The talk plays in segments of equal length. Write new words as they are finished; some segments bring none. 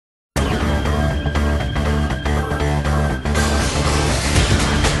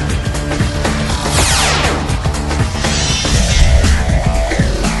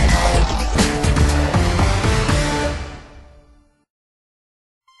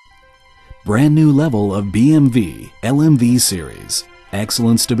Brand new level of BMV LMV series.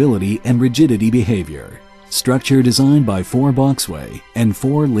 Excellent stability and rigidity behavior. Structure designed by 4 boxway and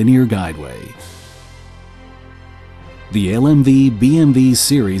 4 linear guideway. The LMV BMV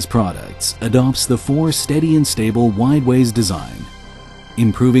series products adopts the 4 steady and stable wideways design,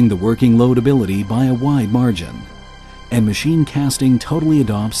 improving the working loadability by a wide margin, and machine casting totally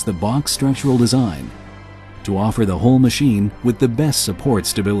adopts the box structural design to offer the whole machine with the best support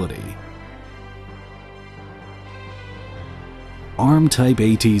stability. ARM type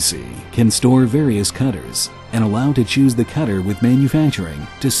ATC can store various cutters and allow to choose the cutter with manufacturing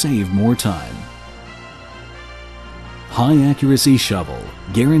to save more time. High accuracy shovel,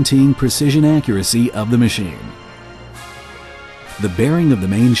 guaranteeing precision accuracy of the machine. The bearing of the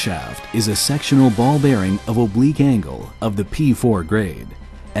main shaft is a sectional ball bearing of oblique angle of the P4 grade.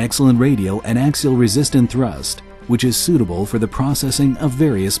 Excellent radial and axial resistant thrust, which is suitable for the processing of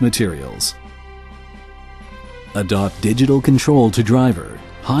various materials. Adopt digital control to driver.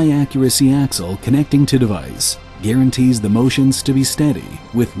 High accuracy axle connecting to device guarantees the motions to be steady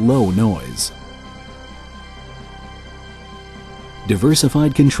with low noise.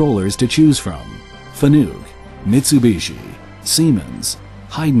 Diversified controllers to choose from: Fanuc, Mitsubishi, Siemens,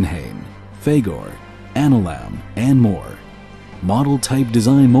 Heidenhain, Fagor, Analam, and more. Model type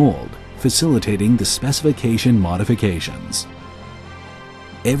design mold, facilitating the specification modifications.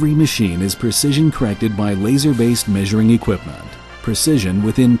 Every machine is precision corrected by laser-based measuring equipment. Precision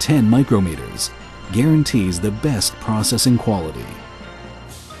within 10 micrometers guarantees the best processing quality.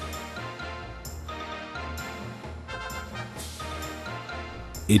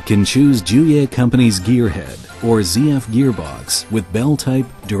 It can choose JIUH-YEH Company's gearhead or ZF gearbox with bell-type,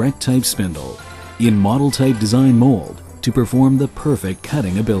 direct-type spindle in model-type design mold to perform the perfect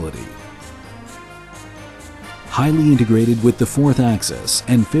cutting ability. Highly integrated with the 4th axis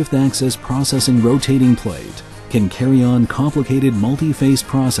and 5th axis processing rotating plate, can carry on complicated multi-phase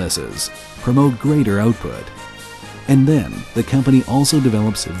processes, promote greater output. And then, the company also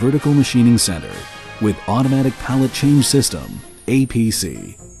develops a vertical machining center with automatic pallet change system,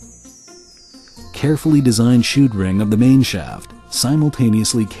 APC. Carefully designed chute ring of the main shaft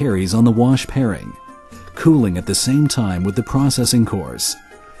simultaneously carries on the wash pairing, cooling at the same time with the processing course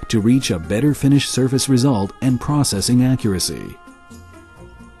to reach a better finished surface result and processing accuracy.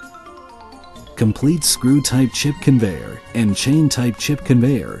 Complete screw-type chip conveyor and chain-type chip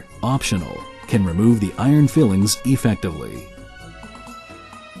conveyor, optional, can remove the iron fillings effectively.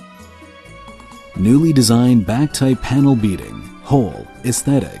 Newly designed back-type panel beading, whole,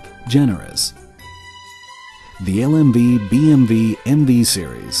 aesthetic, generous. The LMV BMV MV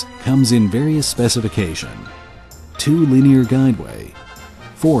series comes in various specification: 2 linear guideway,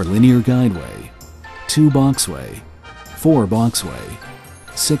 4 linear guideway, 2 boxway, 4 boxway,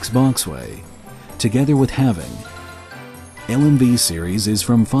 6 boxway, together with having. LMV series is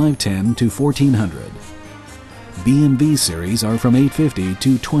from 510 to 1400. BMV series are from 850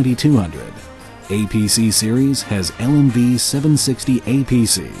 to 2200. APC series has LMV 760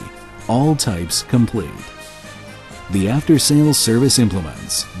 APC, all types complete. The after-sales service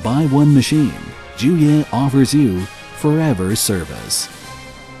implements. Buy one machine. JIUH-YEH offers you forever service.